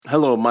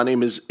Hello, my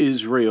name is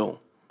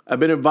Israel. I've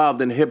been involved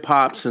in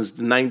hip-hop since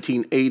the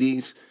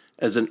 1980s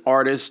as an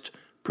artist,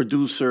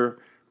 producer,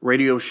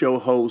 radio show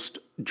host,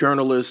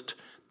 journalist,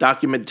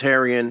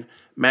 documentarian,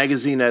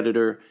 magazine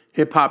editor,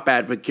 hip-hop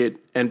advocate,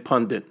 and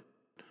pundit.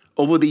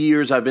 Over the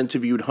years, I've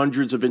interviewed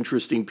hundreds of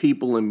interesting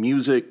people in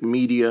music,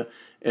 media,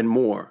 and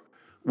more.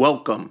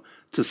 Welcome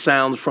to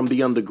Sounds from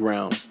the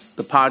Underground,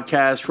 the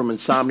podcast from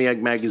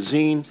Insomniac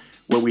Magazine,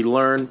 where we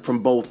learn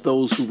from both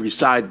those who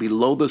reside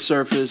below the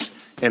surface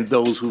and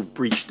those who've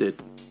breached it.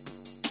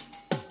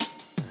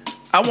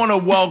 I want to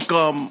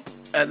welcome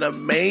an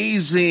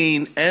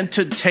amazing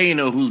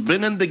entertainer who's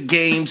been in the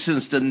game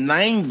since the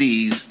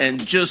 90s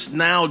and just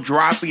now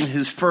dropping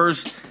his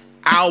first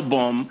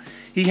album.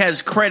 He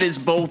has credits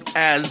both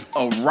as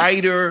a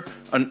writer,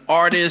 an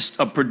artist,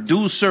 a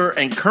producer,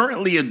 and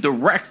currently a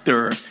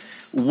director.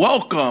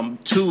 Welcome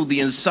to the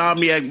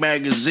Insomniac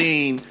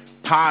Magazine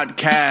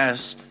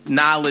podcast,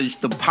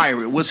 Knowledge the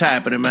Pirate. What's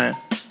happening, man?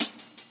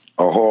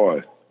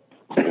 Ahoy.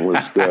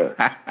 What's good?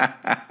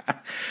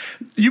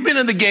 You've been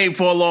in the game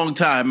for a long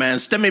time, man.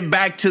 Stemming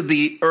back to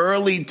the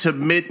early to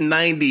mid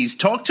 90s.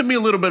 Talk to me a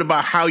little bit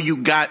about how you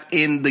got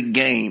in the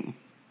game.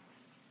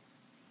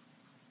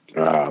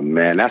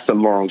 Man, that's a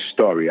long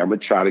story. I'm going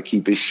to try to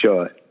keep it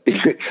short.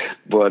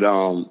 But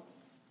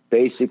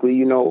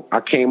basically, I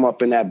came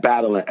up in that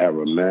battling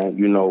era, man.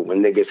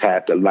 When niggas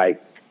had to,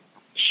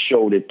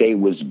 show that they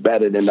was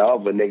better than the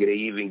other nigga to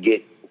even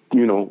get,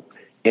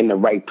 in the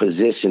right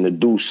position to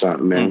do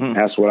something, man. Mm-hmm.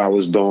 That's what I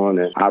was doing.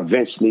 And I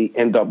eventually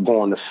ended up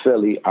going to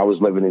Philly. I was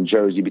living in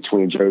Jersey,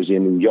 between Jersey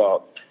and New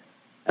York.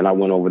 And I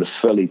went over to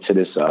Philly to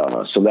this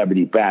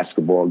celebrity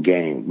basketball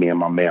game, me and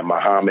my man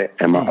Muhammad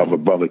and my other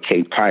brother,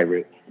 K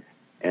Pirate.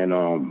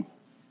 And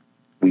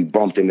we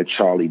bumped into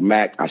Charlie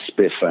Mack. I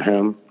spit for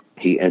him.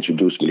 He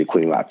introduced me to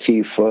Queen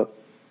Latifah.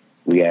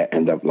 We had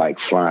ended up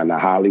flying to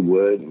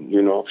Hollywood.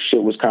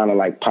 Shit was kind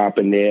of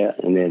popping there.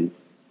 And then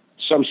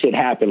some shit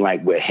happened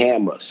with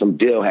Hammer. Some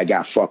deal had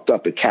got fucked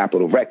up at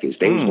Capitol Records.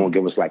 They was going to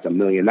give us $1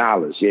 million.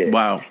 Yeah.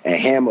 Wow.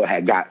 And Hammer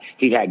had got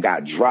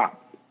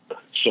dropped.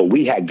 So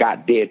we had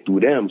got there through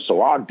them.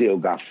 So our deal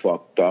got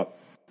fucked up.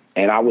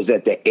 And I was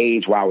at the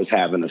age where I was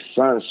having a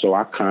son. So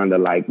I kind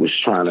of was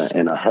trying to,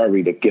 in a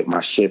hurry, to get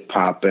my shit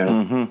popping.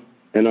 Mm-hmm.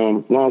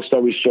 And long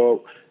story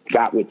short,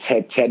 got with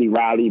Teddy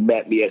Riley,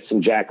 met me at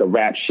some Jack of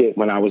Rap shit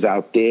when I was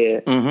out there.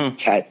 Mm-hmm.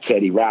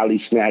 Teddy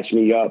Riley snatched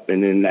me up,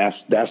 and then that's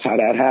how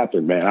that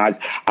happened, man.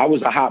 I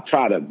was a hot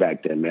product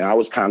back then, man. I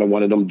was kind of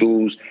one of them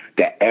dudes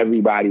that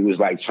everybody was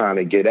trying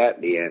to get at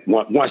me. And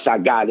once I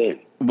got in.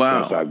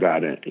 Wow. Once I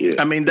got in, yeah.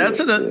 I mean, that's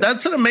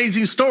an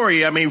amazing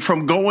story. I mean,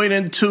 from going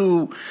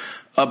into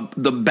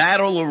the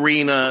battle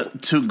arena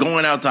to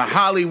going out to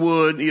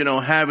Hollywood,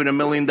 having $1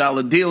 million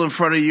deal in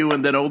front of you,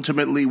 and then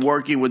ultimately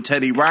working with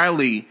Teddy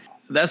Riley.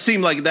 That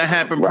seemed like that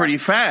happened pretty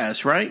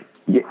fast, right?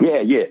 Yeah.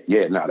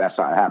 No, that's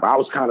how it happened. I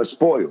was kind of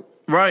spoiled.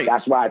 Right.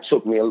 That's why it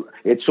took me a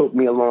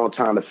long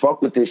time to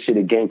fuck with this shit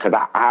again, because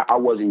I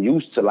wasn't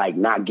used to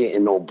not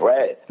getting no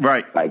bread.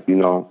 Right. Right.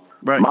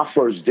 My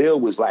first deal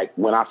was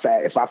when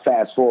if I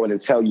fast forward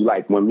and tell you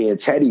when me and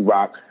Teddy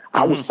rock,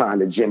 I was signed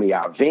to Jimmy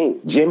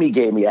Iovine. Jimmy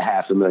gave me a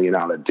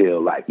 $500,000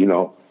 deal, wow.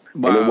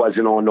 And it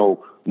wasn't on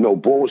no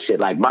bullshit.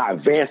 My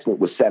advancement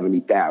was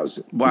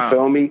 $70,000. Wow. You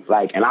feel me?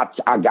 And I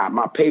got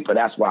my paper.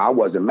 That's why I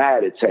wasn't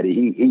mad at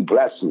Teddy. He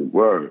blessed me.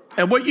 Word.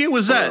 And what year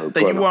was that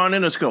you were on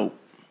Interscope?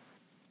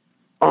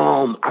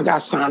 I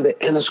got signed to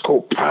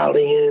Interscope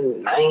probably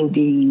in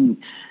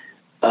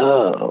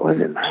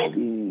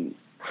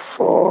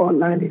 94,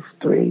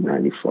 93,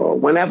 94.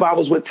 Whenever I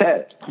was with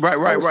Ted. Right.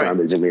 I was signed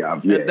to Jimmy. I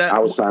was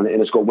signed to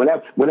Interscope.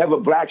 Whenever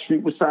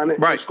Blackstreet was signed to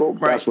Interscope,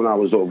 that's when I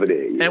was over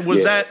there. Yeah. And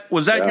was that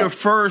your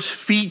first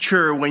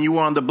feature when you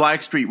were on the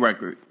Blackstreet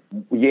record?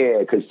 Yeah,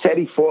 because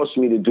Teddy forced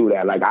me to do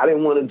that. I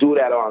didn't want to do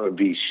that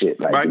R&B shit.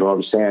 You know what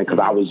I'm saying? Because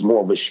I was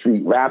more of a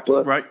street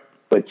rapper. Right.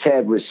 But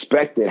Ted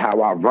respected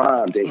how I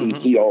rhymed, and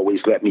he always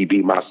let me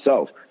be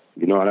myself.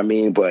 You know what I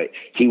mean? But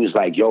he was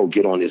like, yo,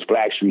 get on this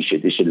Blackstreet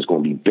shit. This shit is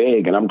going to be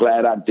big. And I'm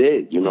glad I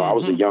did. I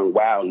was a young,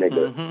 wild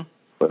nigga. Mm-hmm.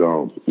 But,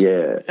 I'm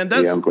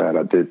glad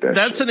I did that.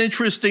 That's an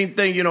interesting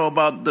thing,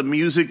 about the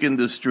music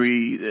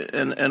industry.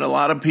 And a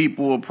lot of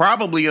people are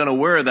probably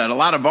unaware of that. A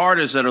lot of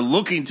artists that are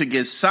looking to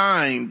get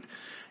signed,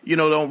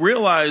 don't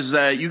realize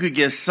that you could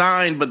get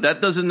signed, but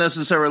that doesn't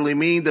necessarily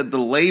mean that the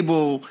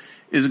label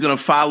is going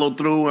to follow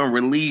through and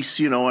release,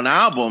 an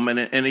album. And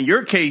in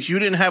your case, you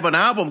didn't have an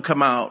album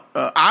come out,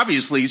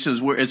 obviously, since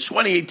it's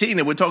 2018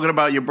 and we're talking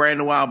about your brand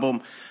new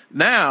album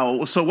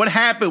now. So what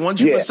happened once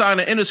you were signed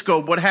to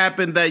Interscope? What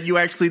happened that you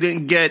actually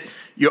didn't get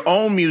your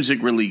own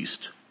music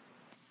released?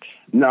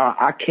 No,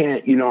 I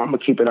can't. I'm going to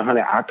keep it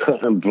 100. I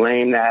couldn't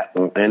blame that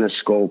on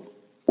Interscope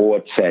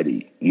or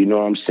Teddy. You know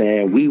what I'm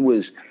saying? We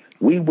was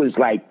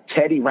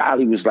Teddy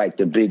Riley was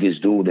the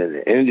biggest dude in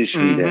the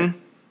industry then.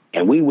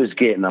 and we was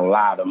getting a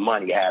lot of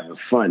money having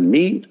fun.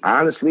 Me,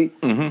 honestly,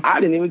 I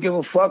didn't even give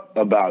a fuck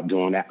about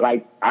doing that.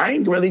 Like, I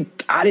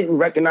didn't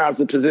recognize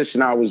the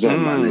position I was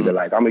in, my nigga.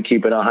 Like, I'm gonna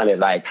keep it 100.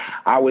 Like,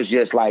 I was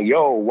just like,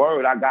 yo,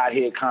 word, I got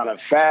here kind of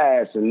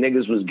fast, and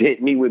niggas was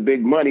getting me with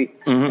big money.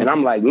 And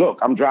I'm like, look,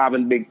 I'm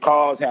driving big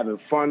cars, having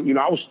fun. You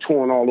know, I was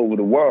touring all over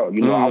the world.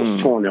 You know, I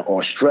was touring in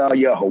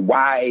Australia,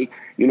 Hawaii,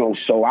 you know,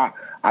 so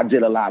I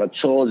did a lot of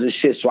tours and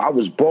shit. So I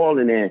was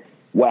balling in.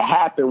 What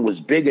happened was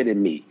bigger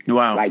than me.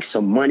 Wow. Like,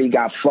 some money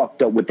got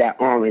fucked up with that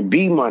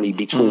R&B money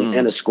between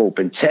Interscope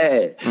and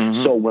Ted.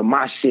 So when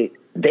my shit,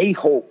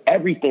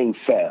 everything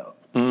fell.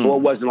 So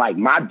it wasn't like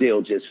my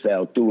deal just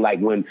fell through. Like,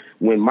 when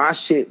my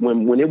shit,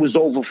 when it was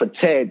over for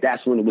Ted,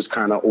 that's when it was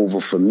kind of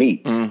over for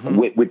me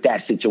with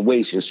that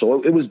situation.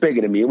 So it was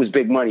bigger than me. It was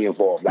big money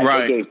involved.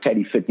 Like, they gave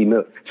Teddy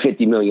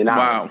 $50 million.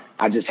 Wow.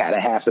 I just had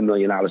a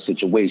 $500,000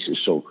 situation.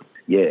 So,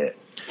 yeah.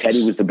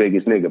 Teddy was the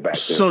biggest nigga back then.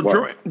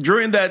 So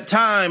during that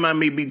time, I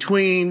mean,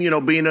 between, you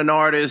know, being an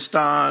artist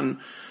on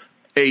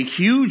a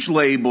huge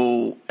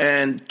label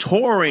and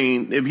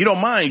touring, if you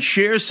don't mind,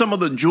 share some of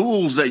the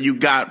jewels that you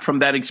got from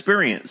that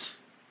experience.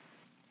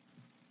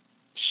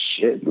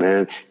 Shit,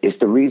 man. It's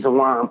the reason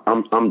why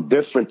I'm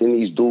different than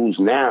these dudes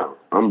now.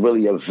 I'm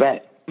really a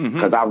vet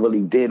because I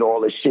really did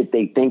all the shit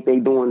they think they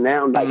doing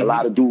now. Like, a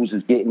lot of dudes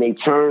is getting their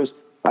turns.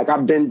 Like,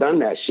 I've been done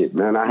that shit,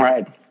 man. I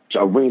had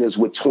arenas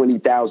with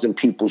 20,000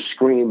 people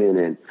screaming,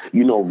 and,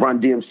 you know,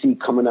 Run DMC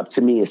coming up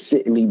to me and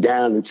sitting me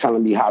down and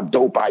telling me how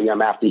dope I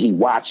am after he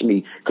watched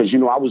me. Because, you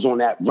know, I was on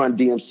that Run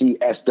DMC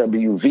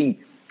SWV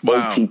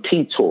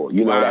OTP tour,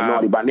 you know, that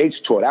Naughty by Nature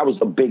tour. That was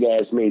a big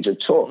ass major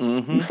tour.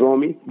 You feel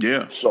me?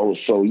 Yeah.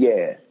 So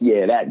yeah,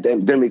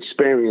 them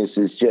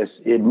experiences just,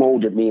 it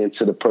molded me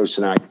into the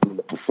person I am,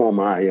 the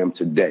performer I am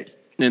today.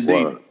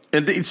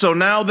 Indeed. So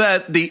now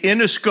that the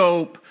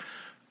Interscope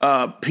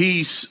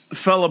piece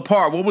fell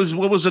apart, what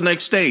was the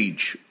next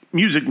stage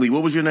musically?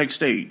 What was your next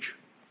stage?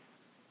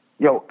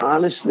 Yo,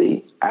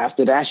 honestly,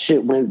 after that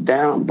shit went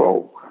down,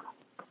 bro,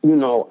 you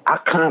know, I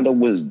kind of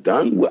was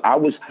done with.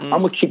 I'm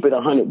gonna keep it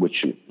 100 with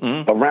you.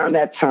 Around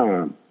that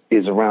time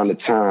is around the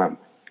time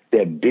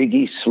that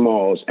Biggie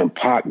Smalls and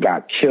Pac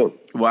got killed.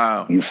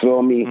 Wow. You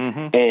feel me?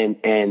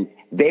 And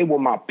they were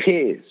my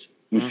peers.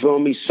 You feel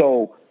me?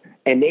 So,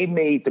 and they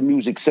made the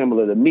music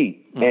similar to me.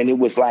 And it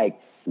was like,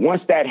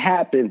 once that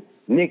happened,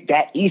 Nick,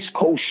 that East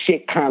Coast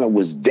shit kind of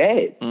was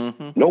dead.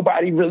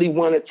 Nobody really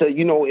wanted to,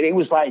 you know, it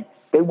was like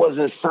they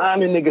wasn't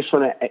signing niggas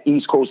from the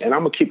East Coast. And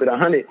I'm going to keep it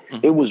 100.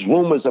 It was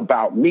rumors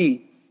about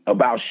me,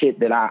 about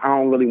shit that I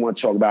don't really want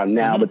to talk about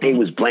now, but they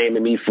was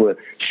blaming me for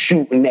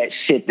shooting that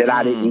shit that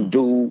I didn't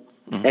do.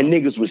 And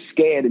niggas was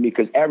scared of me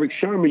because Eric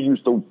Sherman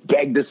used to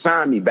beg to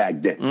sign me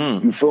back then.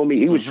 You feel me?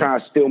 He was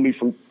trying to steal me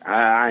from.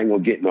 I ain't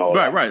gonna get no.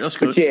 Right. That's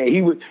good. But yeah,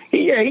 he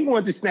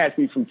wanted to snatch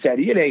me from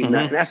Teddy. It ain't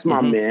nothing. That's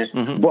my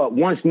man. But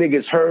once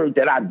niggas heard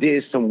that I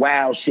did some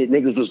wild shit,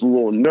 niggas was a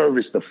little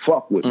nervous to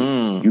fuck with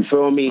me. You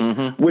feel me?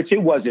 Which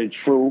it wasn't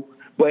true.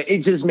 But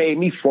it just made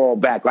me fall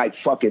back, like,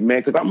 fuck it,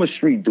 man, because I'm a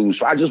street dude.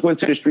 So I just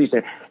went to the streets.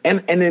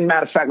 And then,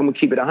 matter of fact, I'm going to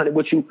keep it 100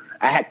 with you.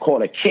 I had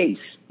caught a case.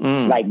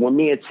 Like, when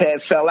me and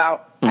Ted fell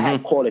out, I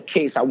had caught a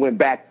case. I went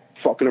back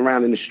fucking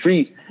around in the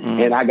street,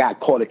 and I got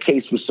caught a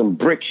case with some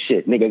brick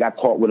shit. Nigga got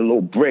caught with a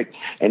little brick,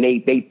 and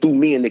they threw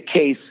me in the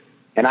case,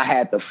 and I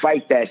had to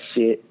fight that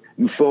shit.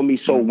 You feel me?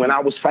 So when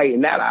I was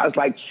fighting that, I was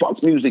like,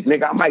 fuck music,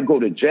 nigga. I might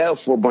go to jail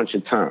for a bunch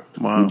of time.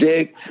 You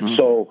dig?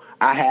 So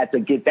I had to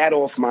get that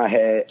off my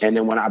head. And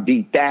then when I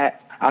beat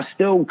that, I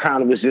still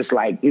kind of was just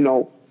like, you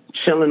know,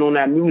 chilling on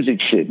that music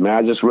shit, man.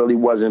 I just really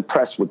wasn't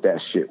impressed with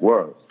that shit.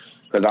 Word.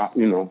 Because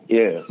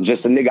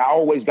just a nigga. I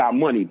always got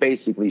money,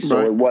 basically.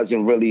 So it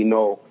wasn't really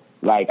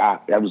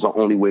that was the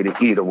only way to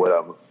eat or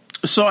whatever.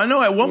 So I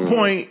know at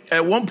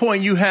one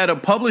point you had a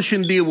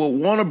publishing deal with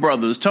Warner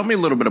Brothers. Tell me a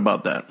little bit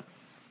about that.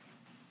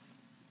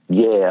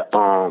 Yeah,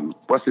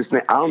 what's his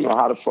name? I don't know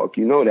how the fuck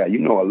you know that. You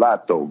know a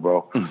lot though,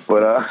 bro.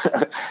 But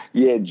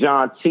yeah,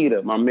 John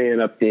Teeter, my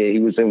man up there, he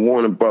was in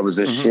Warner Brothers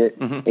and shit.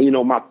 And you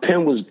know, my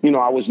pen was, you know,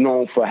 I was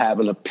known for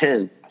having a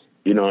pen.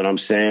 You know what I'm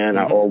saying?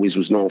 I always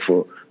was known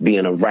for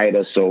being a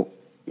writer. So,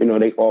 you know,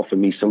 they offered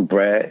me some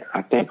bread.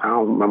 I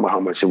don't remember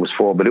how much it was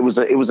for, but it was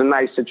a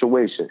nice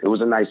situation. It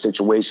was a nice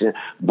situation.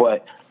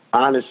 But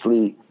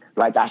honestly,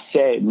 like I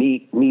said,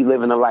 me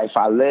living the life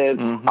I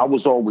lived, I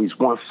was always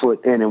 1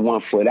 foot in and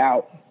 1 foot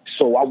out.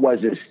 So I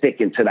wasn't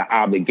sticking to the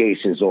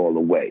obligations all the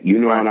way. You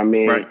know what I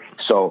mean? Right.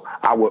 So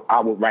I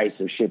would write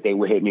some shit. They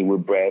would hit me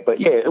with bread. But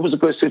yeah, it was a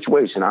good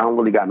situation. I don't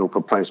really got no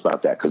complaints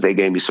about that because they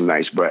gave me some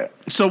nice bread.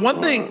 So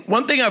one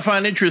thing I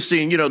find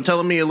interesting, you know,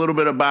 telling me a little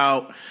bit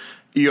about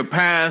your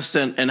past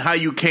and how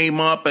you came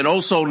up, and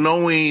also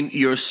knowing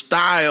your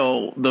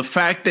style, the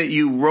fact that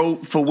you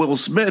wrote for Will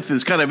Smith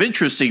is kind of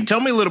interesting.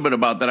 Tell me a little bit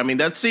about that. I mean,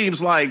 that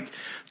seems like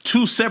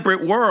two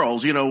separate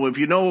worlds. You know, if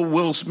you know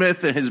Will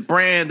Smith and his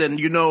brand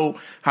and you know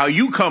how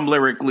you come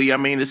lyrically, I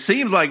mean, it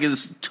seems like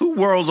it's two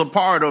worlds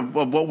apart of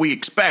what we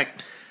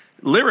expect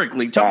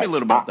lyrically. Tell me a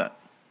little about that.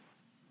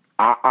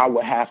 I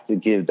would have to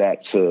give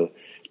that to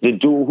the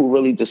dude who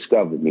really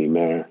discovered me,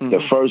 man. Mm-hmm.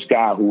 The first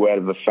guy who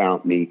ever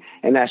found me,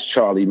 and that's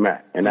Charlie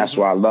Mack. And that's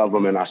why I love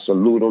him and I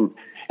salute him.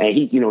 And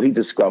he, he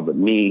discovered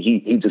me.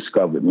 He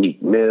discovered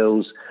Meek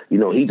Mills.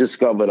 He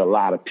discovered a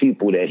lot of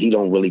people that he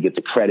don't really get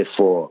the credit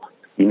for,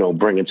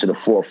 bringing to the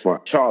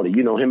forefront. Charlie,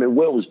 him and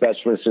Will was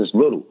best friends since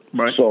little.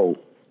 Right. So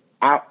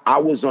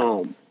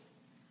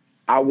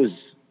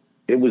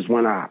it was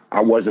when I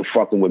wasn't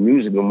fucking with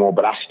music no more,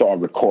 but I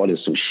started recording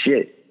some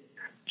shit.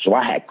 So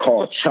I had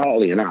called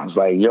Charlie and I was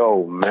like,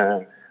 yo,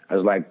 man. I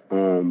was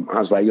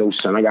like, yo,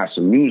 son, I got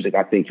some music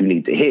I think you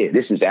need to hear.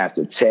 This is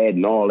after Ted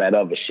and all that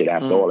other shit,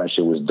 after all that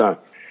shit was done.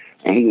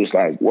 And he was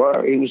like,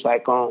 what? He was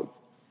like,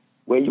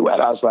 where you at?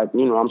 I was like,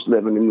 I'm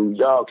living in New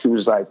York. He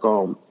was like,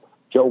 yo,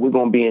 we're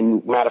going to be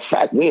matter of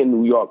fact, we're in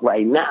New York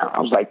right now. I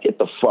was like, get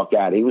the fuck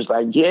out of here. He was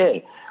like, yeah.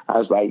 I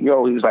was like,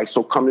 yo, he was like,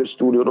 so come to the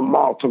studio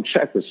tomorrow, come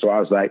check it. So I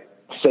was like,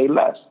 say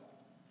less.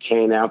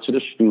 Came out to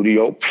the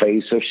studio,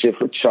 played some shit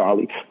for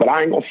Charlie, but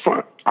I ain't gonna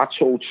front. I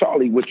told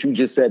Charlie what you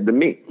just said to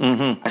me.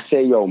 Mm-hmm. I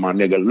said, yo, my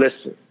nigga,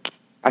 listen.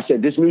 I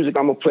said, this music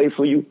I'm gonna play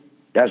for you,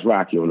 that's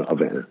Rocky on the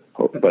other end.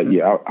 But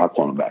yeah, I'll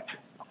call him back.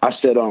 I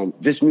said,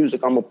 this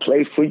music I'm gonna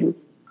play for you,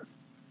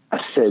 I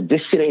said,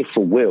 this shit ain't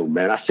for Will,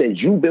 man. I said,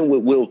 you've been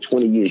with Will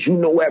 20 years. You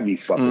know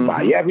every fucking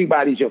body.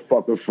 Everybody's your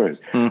fucking friends.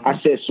 Mm-hmm. I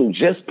said, so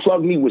just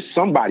plug me with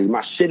somebody.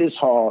 My shit is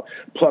hard.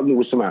 Plug me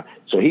with somebody.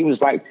 So he was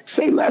like,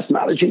 say less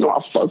knowledge. I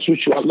fucks with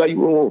you. I love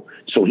you.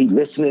 So he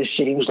listened to this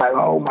shit. He was like,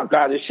 oh, my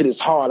God, this shit is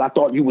hard. I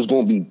thought you was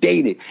going to be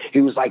dated.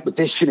 He was like, but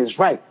this shit is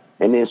right.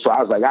 And then so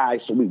I was like, all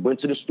right. So we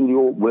went to the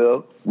studio with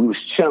Will. We was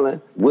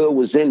chilling. Will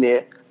was in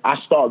there. I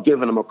started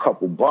giving him a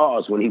couple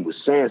bars when he was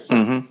saying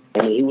something. Mm-hmm.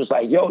 And he was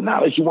like, yo,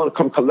 Knowledge, you want to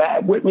come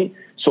collab with me?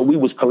 So we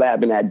was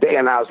collabing that day.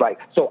 And I was like,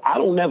 so I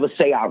don't never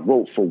say I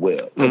wrote for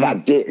Will. Because I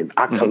didn't.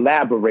 I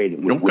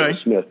collaborated with Will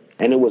Smith.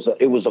 And it was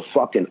a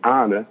fucking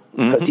honor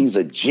because he's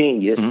a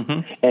genius.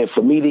 And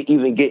for me to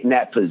even get in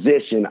that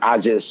position, I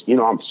just,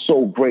 I'm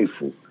so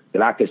grateful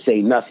that I could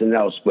say nothing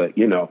else but,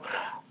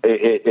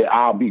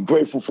 I'll be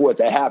grateful for it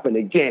to happen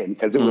again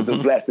because it was a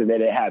blessing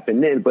that it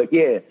happened then. But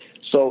yeah,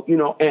 so,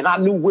 and I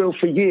knew Will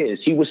for years.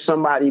 He was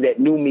somebody that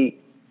knew me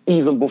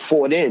even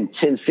before then,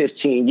 10,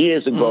 15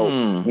 years ago.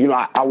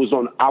 I was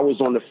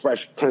on the Fresh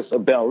Prince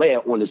of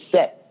Bel-Air on the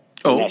set.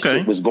 That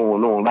shit was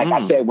going on. Like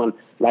I said, when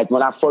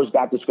I first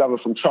got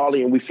discovered from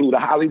Charlie and we flew to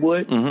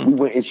Hollywood, we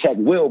went and checked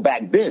Will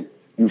back then.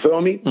 You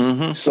feel me?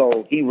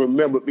 So he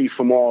remembered me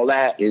from all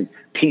that and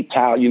peeped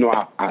how,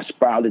 I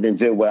sprouted and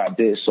did what I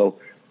did. So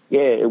yeah,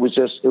 it was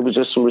just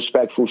some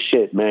respectful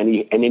shit,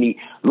 man.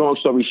 Long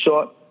story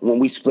short, when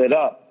we split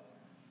up,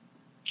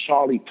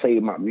 Charlie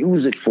played my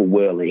music for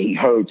Will, and he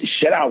heard the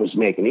shit I was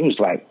making. He was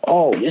like,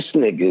 oh, this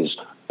nigga's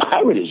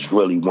Pirate is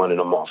really one of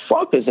them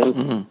motherfuckers.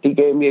 And he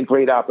gave me a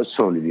great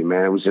opportunity,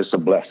 man. It was just a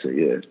blessing,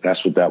 yeah.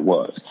 That's what that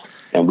was.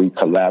 And we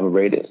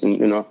collaborated,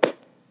 and,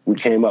 we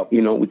came up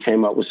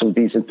with some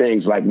decent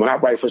things. Like, when I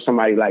write for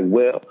somebody like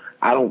Will,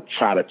 I don't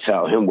try to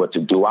tell him what to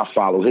do. I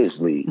follow his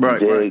lead,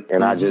 right.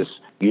 And I just,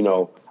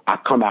 I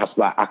come out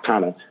like I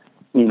kind of,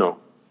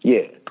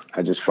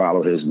 I just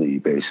follow his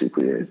lead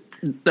basically.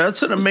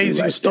 That's an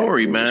amazing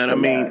story, man. I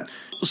mean,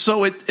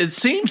 so it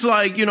seems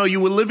like, you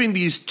were living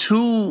these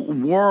two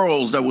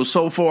worlds that were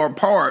so far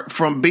apart,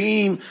 from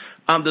being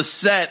on the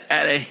set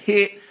at a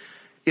hit,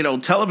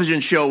 television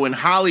show in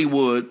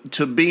Hollywood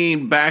to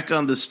being back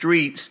on the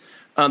streets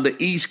on the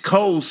East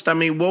Coast. I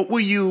mean, what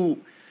were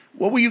you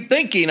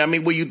thinking? I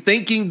mean, were you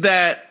thinking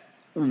that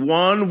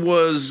one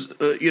was,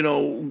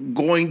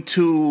 going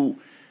to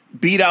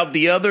beat out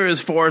the other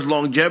as far as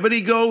longevity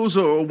goes,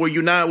 or were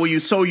you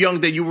so young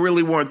that you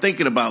really weren't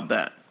thinking about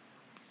that?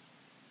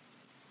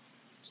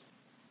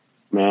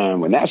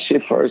 Man, when that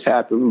shit first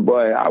happened,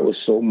 boy, I was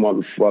so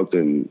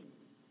motherfucking,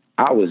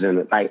 I was in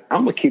it. Like,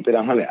 I'm gonna keep it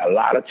 100. A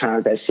lot of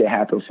times that shit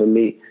happened for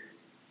me,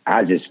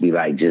 I just be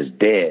like, just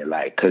dead.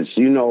 Like, cause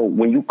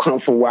when you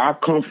come from where I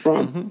come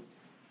from,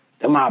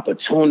 them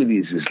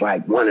opportunities is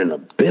like 1 in a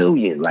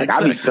billion. Like,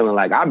 exactly. I be feeling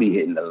like I be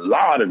hitting the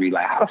lottery.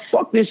 Like, how the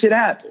fuck this shit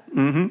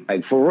happen?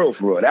 Like, for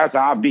real. That's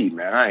how I be,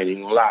 man. I ain't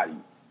even gonna lie to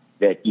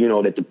you.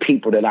 That, that the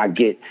people that I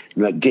get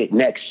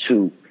next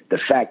to, the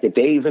fact that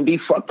they even be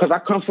fucked, because I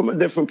come from a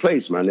different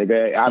place, my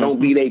nigga. I don't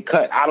be they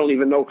cut. I don't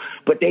even know,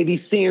 but they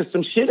be seeing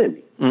some shit in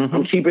me.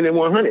 I'm keeping it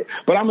 100.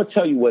 But I'm gonna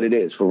tell you what it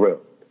is, for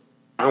real.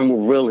 I'm a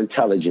real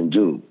intelligent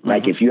dude.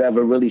 Like, if you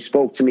ever really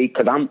spoke to me,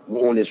 because I'm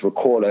on this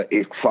recorder,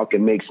 it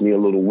fucking makes me a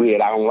little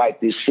weird. I don't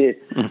like this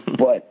shit,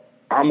 but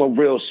I'm a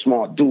real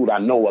smart dude. I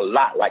know a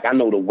lot. Like, I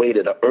know the weight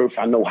of the earth.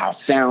 I know how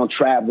sound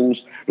travels.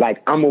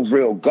 Like, I'm a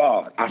real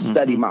god. I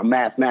study my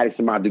mathematics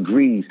and my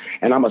degrees,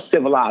 and I'm a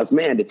civilized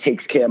man that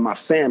takes care of my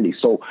family.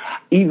 So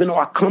even though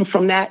I come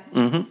from that,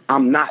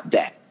 I'm not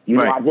that.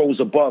 I rose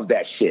above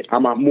that shit.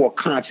 I'm a more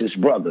conscious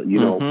brother,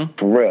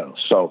 for real.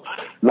 So,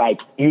 like,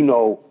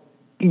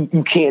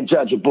 you can't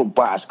judge a book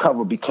by its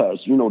cover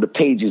because, the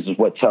pages is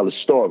what tell the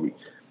story,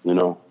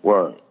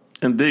 word.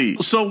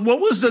 Indeed. So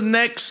what was the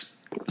next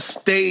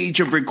stage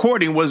of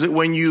recording? Was it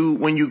when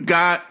you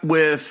got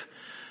with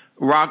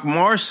Rock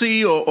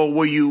Marcy, or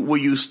were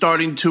you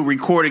starting to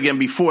record again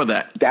before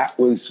that? That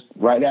was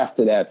right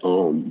after that.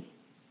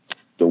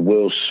 The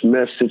Will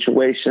Smith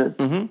situation.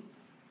 Mm-hmm.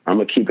 I'm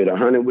gonna keep it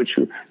 100 with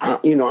you.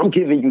 I'm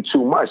giving you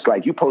too much.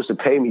 Like, you're supposed to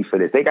pay me for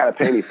this. They gotta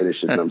pay me for this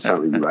shit. I'm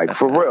telling you, like,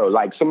 for real.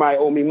 Like, somebody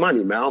owe me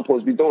money, man. I'm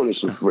supposed to be doing this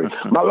shit for free.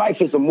 My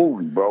life is a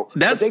movie, bro.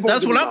 That's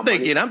what I'm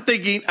thinking. I'm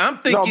thinking.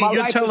 No,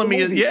 you're telling me,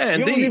 yeah,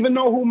 you indeed. don't even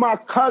know who my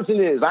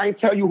cousin is. I ain't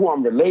tell you who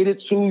I'm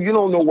related to. You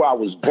don't know where I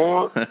was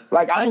born.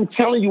 Like, I ain't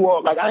telling you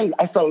all. Like,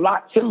 that's a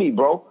lot to me,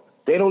 bro.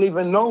 They don't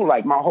even know.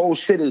 Like, my whole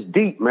shit is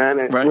deep, man.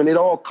 And when it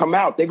all come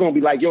out, they're gonna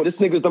be like, yo, this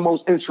nigga's the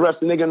most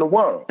interesting nigga in the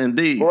world.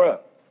 Indeed. Bro.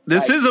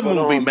 This is a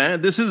movie,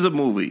 man. This is a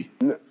movie.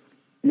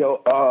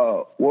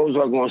 Yo, what was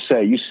I going to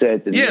say? You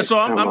said that. Yeah, so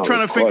I'm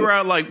trying to figure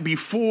out, like,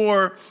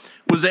 before,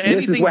 was there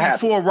anything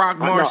before Rock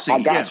Marcy?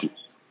 I got you.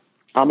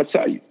 I'm going to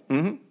tell you.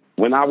 Mm-hmm.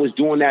 When I was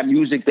doing that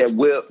music that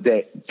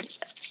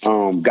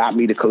got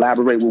me to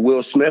collaborate with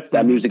Will Smith,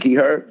 that music he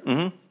heard,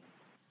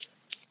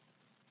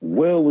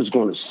 Will was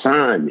going to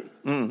sign me.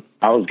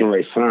 I was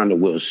going to sign to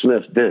Will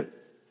Smith then.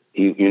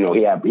 He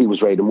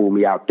was ready to move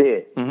me out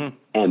there.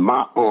 And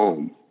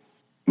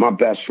my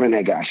best friend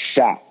had got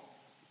shot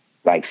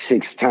like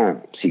 6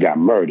 times. He got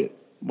murdered.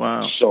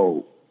 Wow.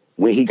 So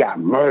when he got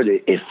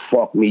murdered, it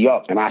fucked me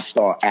up, and I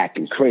started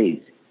acting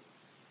crazy.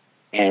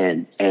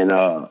 And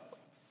a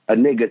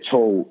nigga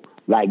told,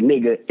 like,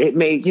 nigga, it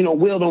made,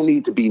 Will don't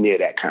need to be near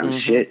that kind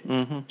of shit.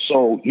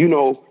 So,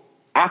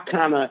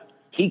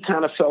 he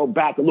kind of fell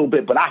back a little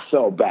bit, but I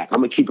fell back. I'm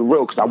going to keep it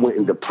real because I went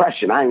in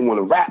depression. I didn't want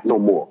to rap no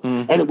more.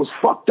 And it was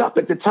fucked up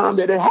at the time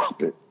that it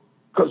happened.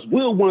 Because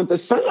Will wanted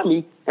to sign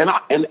me, and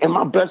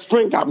my best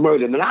friend got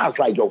murdered, and I was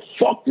like, yo,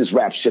 fuck this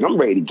rap shit. I'm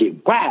ready to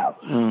get wild.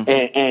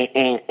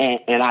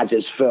 And I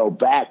just fell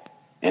back,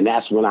 and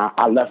that's when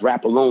I left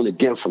rap alone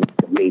again for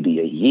maybe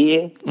a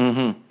year.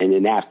 And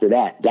then after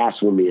that,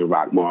 that's when me and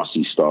Rock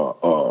Marcy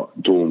started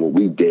doing what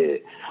we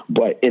did.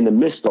 But in the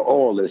midst of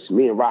all this,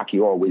 me and Rocky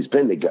always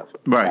been together.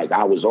 Right.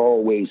 Like,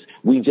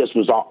 we just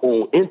was our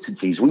own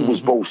entities. We was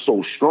both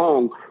so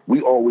strong, we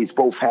always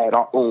both had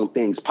our own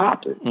things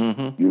popping.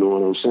 You know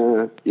what I'm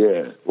saying?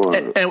 Yeah. Well,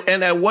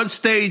 and at what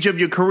stage of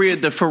your career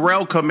did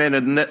Pharrell come in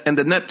and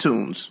the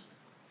Neptunes?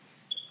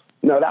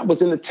 No, that was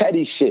in the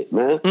Teddy shit,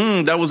 man.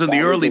 That was in the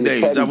early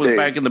days. That was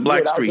back in the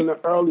Blackstreet. Yeah,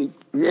 that was in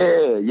the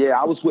early. Yeah.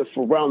 I was with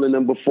Pharrell and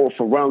them before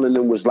Pharrell and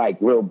them was like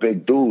real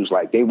big dudes.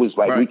 Like, they was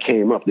like, we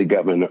came up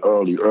together in the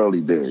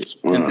early days.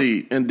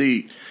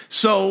 Indeed.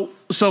 So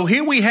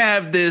here we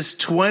have this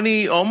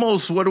 20,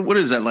 almost, what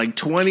is that, like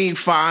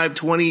 25,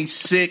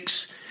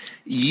 26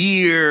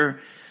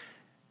 year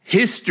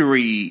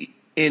history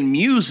in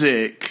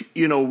music,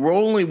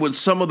 rolling with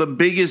some of the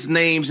biggest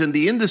names in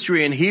the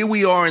industry. And here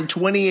we are in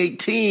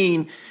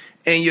 2018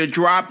 and you're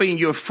dropping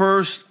your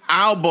first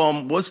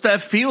album. What's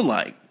that feel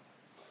like?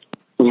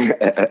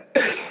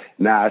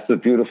 Nah, it's a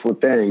beautiful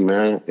thing,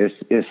 man.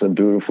 It's a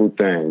beautiful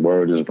thing.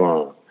 Word is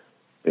bond.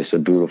 It's a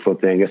beautiful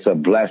thing. It's a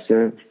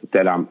blessing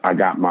that I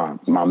got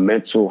my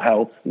mental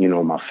health,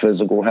 my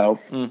physical health,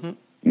 and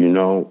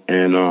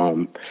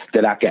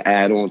that I can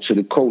add on to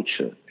the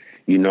culture.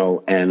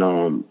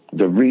 And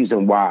the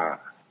reason why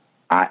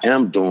I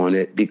am doing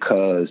it,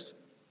 because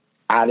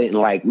I didn't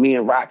like, me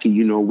and Rocky,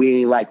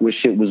 we ain't like where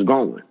shit was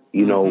going,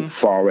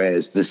 far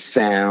as the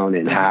sound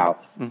and how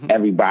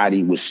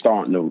everybody was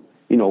starting to,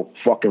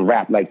 fucking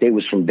rap like they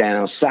was from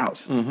down south.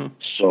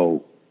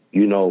 So,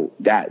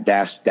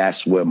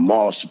 that's where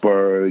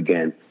Mossberg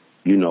and,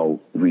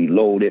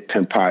 Reloaded,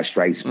 Empire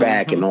Strikes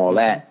Back and all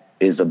that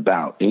is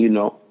about.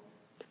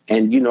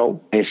 And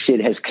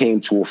shit has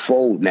came to a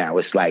fold now.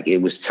 It's like it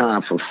was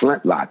time for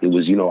Flintlock. It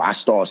was, I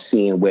started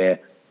seeing where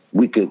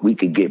we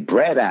could get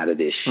bread out of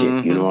this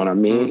shit. You know what I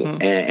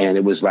mean? And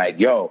it was like,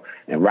 yo,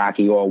 and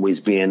Rocky always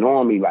being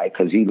on me, like,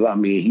 cause he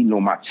loved me, he know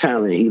my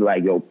talent. He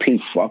like, yo,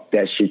 P, fuck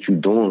that shit you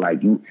doing.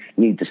 Like, you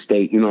need to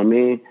stay. You know what I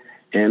mean?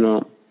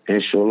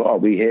 And sure,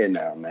 we here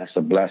now, man. It's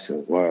a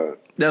blessing. Word.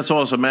 That's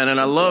awesome, man. And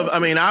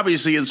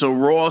obviously it's a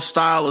raw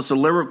style, it's a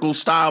lyrical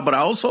style, but I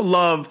also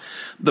love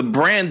the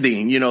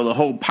branding, the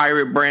whole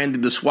pirate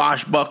branding, the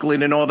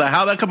swashbuckling and all that.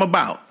 How'd that come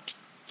about?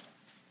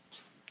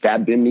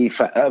 That been me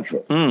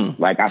forever.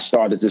 Like, I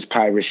started this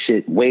pirate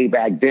shit way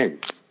back then.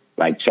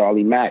 Like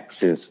Charlie Mack,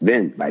 since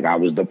then, like, I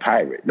was the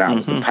pirate. Now I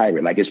was the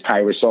pirate. Like, it's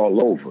pirates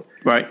all over.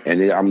 Right.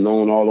 And I'm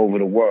known all over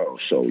the world.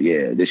 So,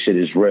 yeah, this shit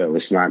is real.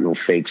 It's not no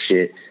fake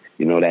shit.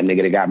 That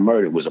nigga that got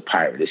murdered was a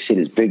pirate. This shit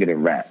is bigger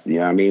than rap. You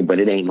know what I mean? But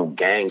it ain't no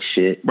gang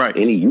shit. Right.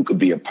 You could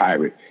be a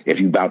pirate if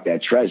you about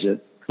that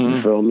treasure.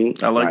 You feel me?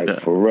 I like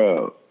that. For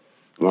real.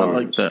 I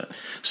like that.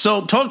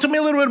 So talk to me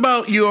a little bit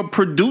about your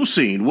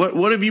producing.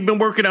 What have you been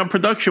working on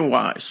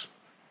production-wise?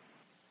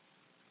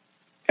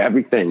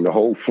 Everything, the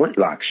whole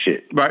Flintlock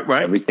shit. Right.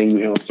 Everything you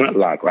hear on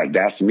Flintlock, like,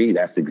 that's me.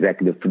 That's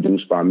executive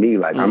produced by me.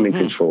 Like, I'm in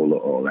control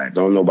of all that.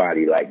 Don't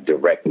nobody, like,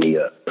 direct me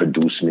or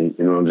produce me.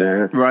 You know what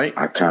I'm saying? Right.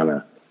 I kind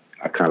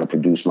of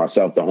produce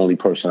myself. The only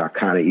person I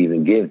kind of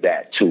even give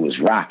that to is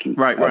Rocky.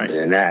 Right. Other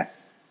than that,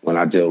 when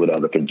I deal with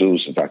other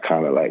producers, I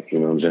kind of like, you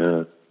know what I'm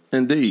saying?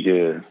 Indeed.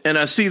 Yeah. And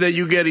I see that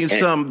you're getting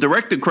some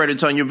director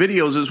credits on your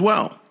videos as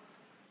well.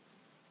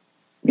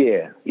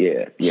 Yeah.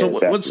 So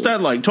what's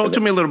that like? Talk to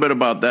me a little bit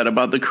about that,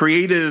 about the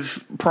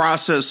creative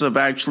process of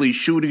actually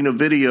shooting a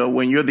video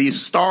when you're the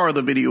star of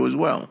the video as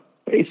well.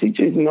 Basically,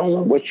 just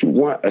knowing what you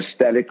want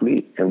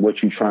aesthetically and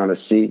what you're trying to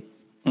see.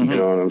 You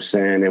know what I'm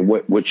saying? And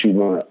what you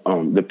want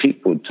the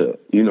people to,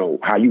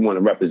 how you want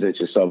to represent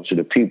yourself to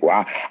the people.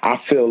 I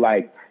feel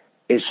like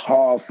it's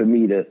hard for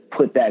me to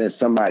put that in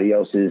somebody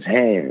else's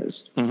hands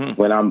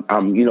when I'm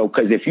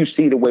because if you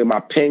see the way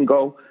my pen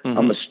go,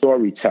 I'm a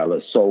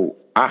storyteller. So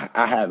I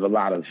have a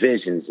lot of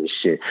visions and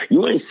shit.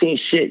 You ain't seen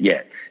shit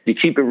yet. To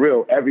keep it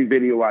real, every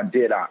video I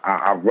did,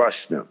 I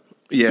rushed them.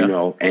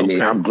 Yeah.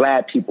 And I'm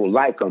glad people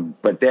like them,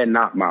 but they're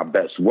not my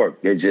best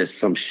work. They're just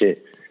some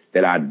shit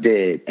that I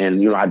did.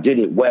 And, I did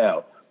it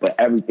well, but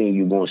everything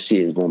you're going to see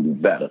is going to be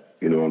better.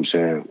 You know what I'm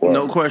saying? Well,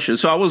 no question.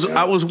 So I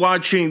was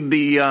watching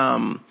the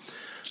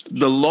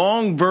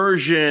long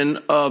version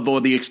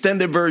or the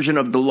extended version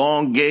of The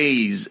Long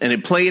Gaze, and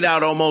it played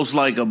out almost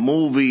like a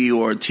movie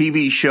or a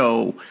TV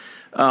show.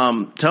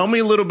 Tell me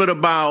a little bit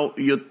about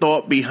your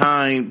thought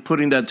behind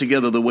putting that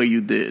together the way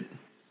you did.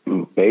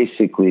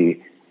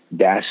 Basically,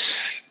 that's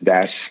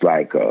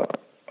like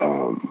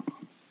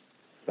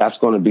that's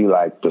going to be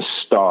like the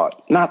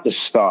start, not the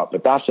start,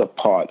 but that's a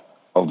part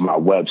of my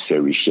web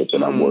series shit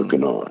that I'm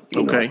working on.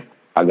 Okay.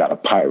 I got a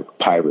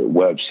pirate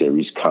web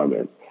series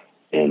coming,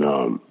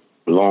 and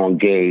Long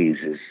Gaze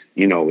is,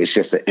 it's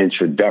just an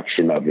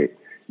introduction of it,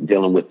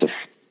 dealing with the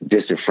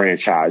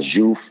disenfranchised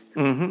youth,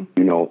 in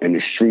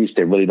the streets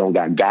that really don't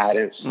got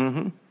guidance.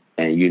 And,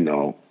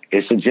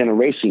 it's a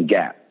generation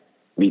gap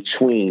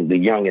between the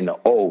young and the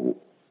old.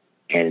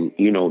 And,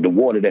 the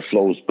water that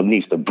flows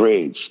beneath the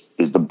bridge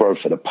is the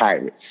birth of the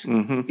pirates.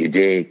 You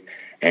dig?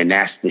 And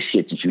that's the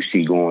shit that you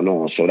see going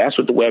on. So that's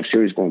what the web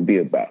series is going to be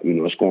about.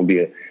 It's going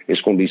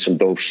to be some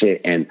dope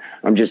shit. And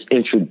I'm just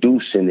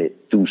introducing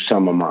it through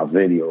some of my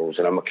videos,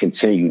 and I'm going to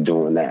continue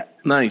doing that.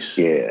 Nice.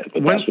 Yeah,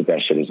 but that's what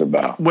that shit is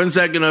about. When's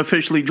that going to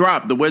officially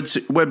drop, the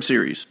web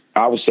series?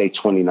 I would say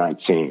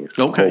 2019.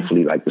 Okay.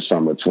 Hopefully, like the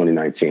summer of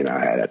 2019, I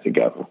had that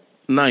together.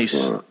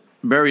 Nice.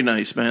 Very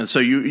nice, man. So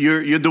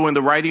you're doing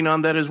the writing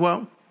on that as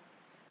well?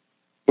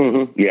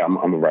 Yeah, I'm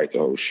going to write the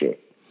whole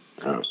shit.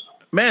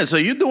 Man, so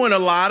you're doing a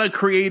lot of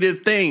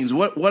creative things.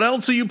 What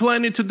else are you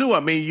planning to do?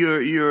 I mean,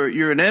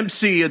 you're an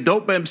MC, a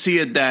dope MC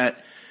at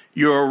that.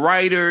 You're a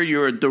writer,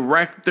 you're a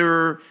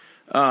director,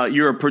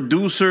 you're a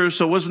producer.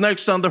 So what's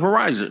next on the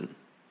horizon?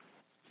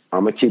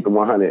 I'm going to keep it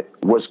 100.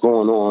 What's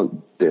going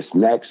on this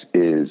next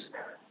is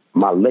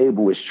my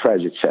label is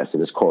Treasure Chest,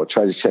 and it's called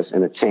Treasure Chest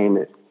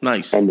Entertainment.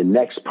 Nice. And the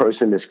next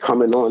person that's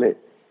coming on it,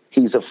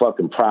 he's a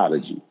fucking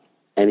prodigy.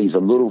 And he's a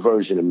little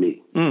version of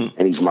me. And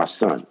he's my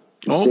son.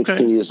 He's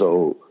 16 years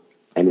old.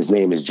 And his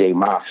name is Jay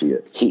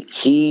Mafia.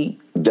 He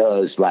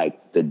does like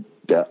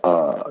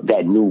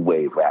that new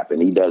wave rap,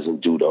 and he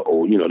doesn't do the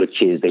old, the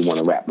kids, they want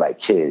to rap like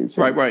kids.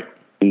 Right.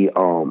 He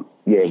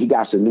he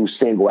got some new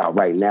single out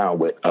right now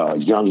with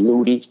Young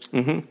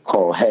Nudie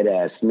called Head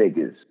Ass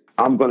Niggas.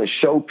 I'm gonna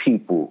show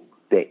people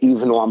that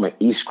even though I'm an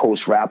East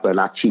Coast rapper and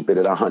I keep it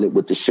at 100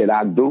 with the shit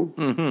I do,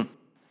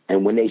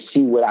 and when they see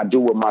what I do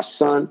with my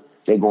son,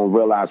 they're gonna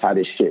realize how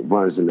this shit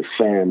runs in the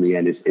family,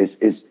 and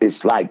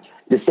it's like,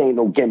 this ain't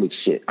no gimmick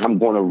shit. I'm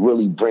gonna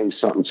really bring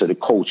something to the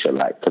culture,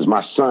 like, because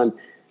my son,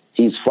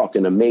 he's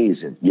fucking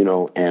amazing,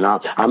 and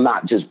I'm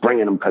not just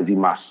bringing him because he's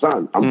my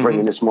son. I'm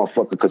bringing this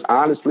motherfucker because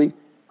honestly,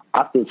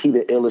 I think he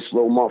the illest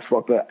little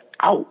motherfucker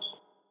out.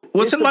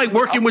 What's it like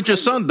working with your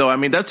son, though? I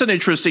mean, that's an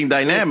interesting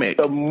dynamic.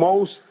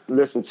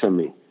 Listen to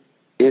me,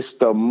 it's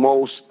the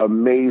most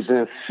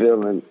amazing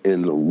feeling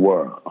in the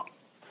world.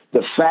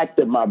 The fact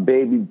that my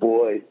baby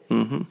boy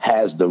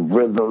has the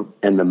rhythm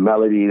and the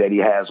melody that he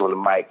has on the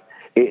mic,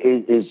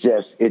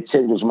 it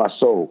tingles my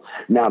soul.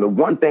 Now,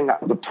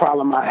 the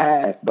problem I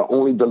had, the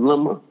only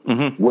dilemma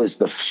was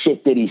the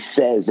shit that he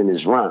says in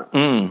his rhyme.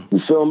 You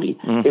feel me?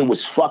 It was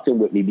fucking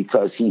with me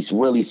because he's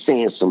really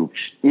saying some,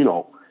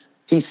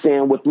 he's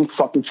saying what them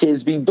fucking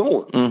kids be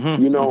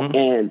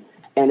doing,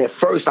 and at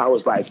first I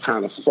was like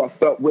kind of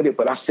fucked up with it,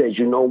 but I said,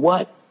 you know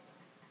what?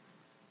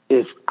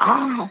 If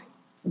I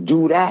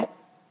do that,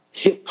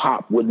 hip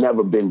hop would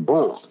never been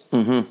born.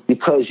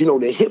 Because,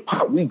 the hip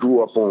hop we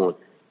grew up on,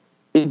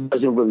 it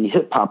wasn't really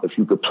hip hop if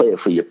you could play it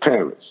for your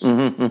parents.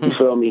 You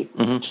feel me?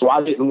 So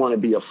I didn't want to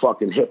be a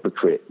fucking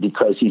hypocrite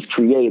because he's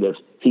creative.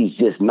 He's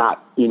just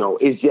not,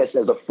 it's just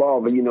as a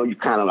father, you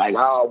kind of like,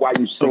 oh, why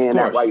you saying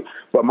that?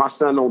 But my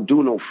son don't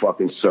do no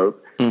fucking surf.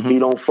 He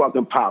don't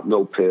fucking pop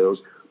no pills.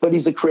 But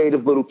he's a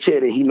creative little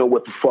kid, and he know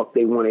what the fuck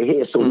they want to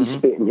hear, so he's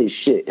spitting his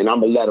shit, and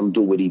I'm going to let him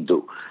do what he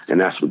do. And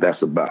that's what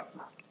that's about.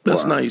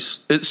 That's nice.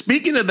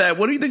 Speaking of that,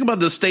 what do you think about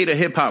the state of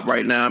hip-hop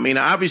right now? I mean,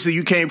 obviously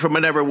you came from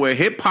an era where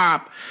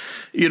hip-hop,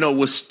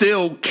 was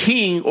still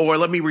king, or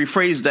let me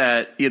rephrase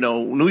that,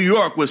 New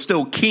York was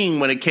still king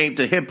when it came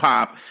to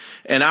hip-hop.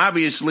 And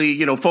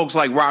obviously, folks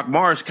like Rock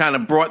Mars kind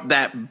of brought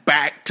that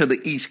back to the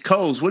East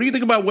Coast. What do you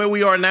think about where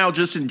we are now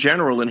just in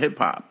general in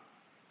hip-hop?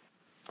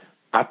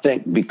 I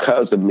think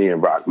because of me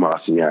and Rock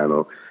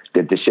Marciano,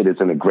 that the shit is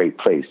in a great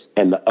place.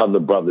 And the other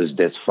brothers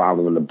that's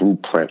following the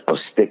blueprint of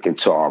sticking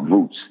to our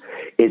roots,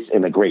 it's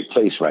in a great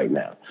place right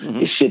now.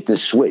 The shit to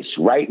switch.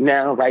 Right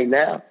now,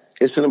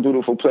 it's in a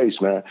beautiful place,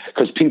 man,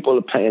 because people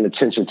are paying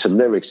attention to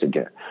lyrics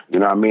again. You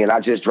know what I mean? I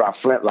just dropped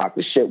Flintlock.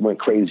 The shit went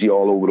crazy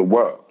all over the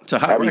world. It's a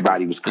hot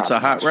Everybody record. was It's a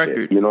hot record.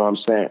 Shit, you know what I'm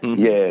saying?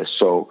 Yeah,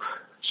 so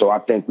I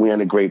think we're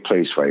in a great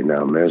place right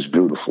now, man. It's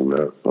beautiful,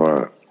 man. All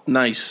right.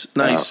 Nice.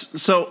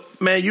 So,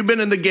 man, you've been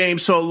in the game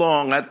so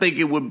long. I think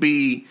it would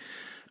be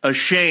a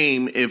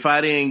shame if I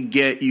didn't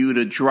get you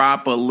to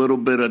drop a little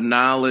bit of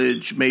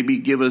knowledge, maybe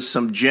give us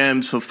some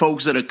gems for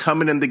folks that are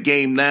coming in the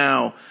game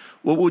now.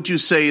 What would you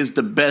say is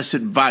the best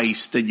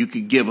advice that you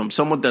could give them?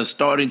 Someone that's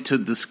starting to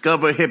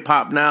discover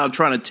hip-hop now,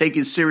 trying to take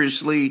it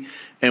seriously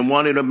and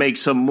wanting to make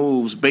some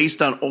moves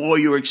based on all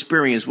your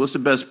experience. What's the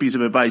best piece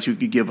of advice you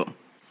could give them?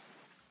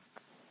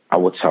 I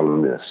would tell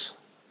them this,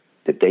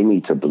 that they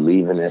need to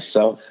believe in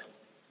themselves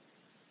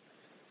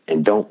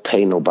and don't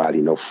pay nobody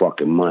no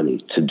fucking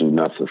money to do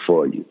nothing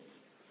for you.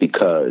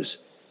 Because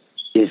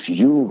if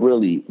you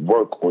really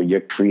work on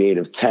your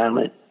creative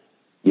talent,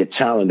 your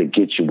talent will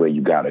get you where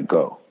you got to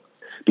go.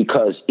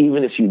 Because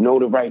even if you know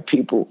the right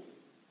people,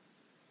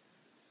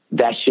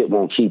 that shit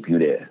won't keep you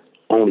there.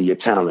 Only your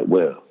talent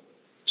will.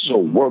 So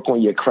work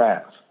on your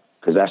craft,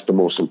 because that's the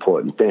most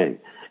important thing.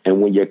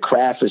 And when your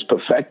craft is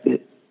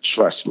perfected,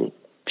 trust me,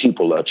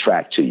 people are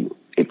attracted to you.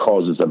 It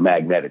causes a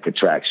magnetic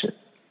attraction.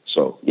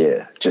 So,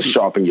 yeah, just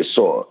sharpen your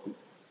sword.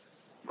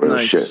 Real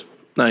Nice. shit.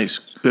 Nice.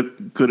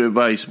 Good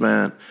advice,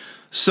 man.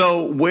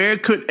 So where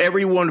could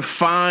everyone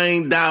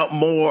find out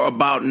more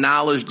about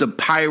Knowledge the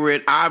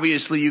Pirate?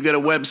 Obviously, you get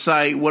a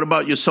website. What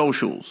about your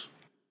socials?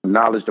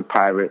 Knowledge the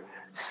Pirate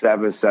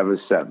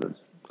 777.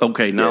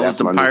 Okay, Knowledge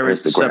the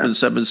Pirate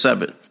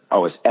 777.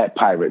 Oh, it's at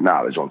Pirate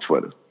Knowledge on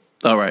Twitter.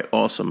 All right,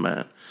 awesome,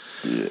 man.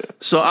 Yeah.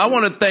 So I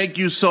want to thank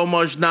you so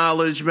much,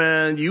 Knowledge,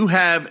 man. You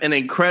have an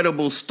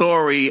incredible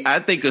story. I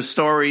think a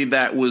story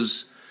that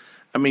was,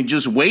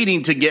 just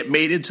waiting to get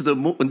made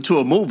into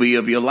a movie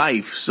of your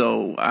life.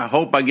 So I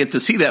hope I get to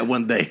see that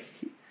one day.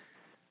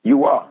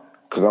 You are,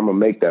 because I'm going to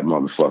make that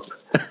motherfucker.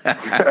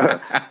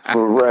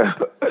 For real.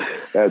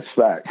 That's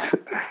fact.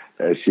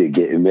 That shit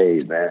getting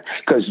made, man.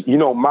 Because,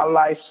 my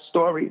life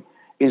story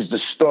is the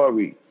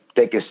story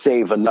that can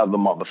save another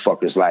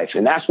motherfucker's life.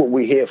 And that's what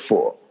we're here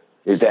for,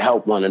 is to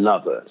help one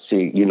another.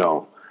 See,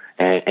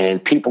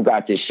 and people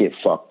got this shit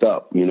fucked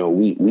up.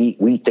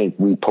 We think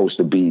we supposed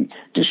to be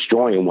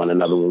destroying one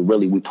another when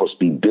really we supposed to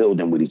be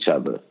building with each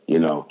other.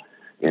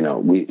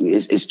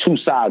 It's two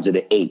sides of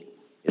the eight.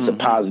 It's a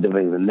positive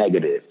and a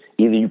negative.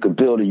 Either you can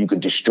build or you can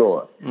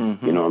destroy. You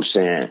know what I'm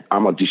saying?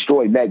 I'm going to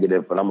destroy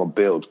negative, but I'm going to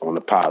build on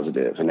the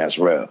positive, and that's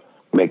real.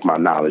 Make my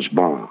knowledge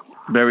bomb.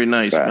 Very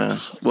nice, man.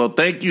 Well,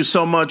 thank you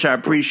so much. I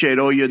appreciate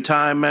all your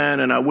time, man,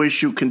 and I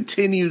wish you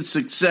continued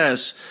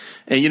success.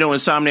 And,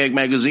 Insomniac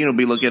Magazine will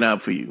be looking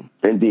out for you.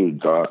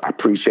 Indeed, God. I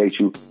appreciate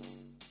you.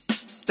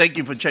 Thank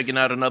you for checking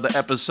out another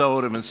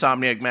episode of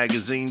Insomniac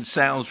Magazine,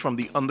 Sounds from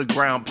the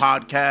Underground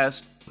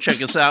podcast.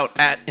 Check us out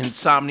at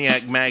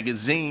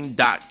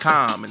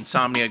insomniacmagazine.com.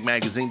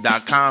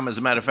 Insomniacmagazine.com. As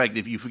a matter of fact,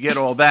 if you forget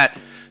all that,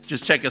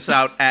 just check us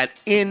out at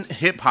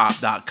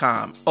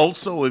inhiphop.com.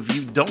 Also, if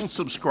you don't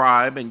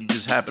subscribe and you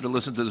just happen to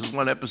listen to this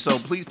one episode,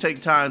 please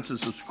take time to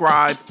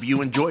subscribe. If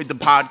you enjoyed the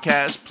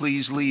podcast,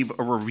 please leave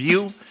a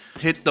review.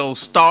 Hit those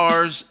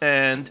stars.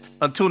 And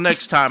until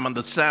next time on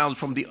the Sounds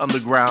from the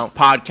Underground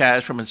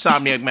podcast from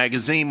Insomniac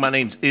Magazine, my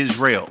name's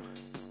Israel.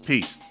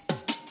 Peace.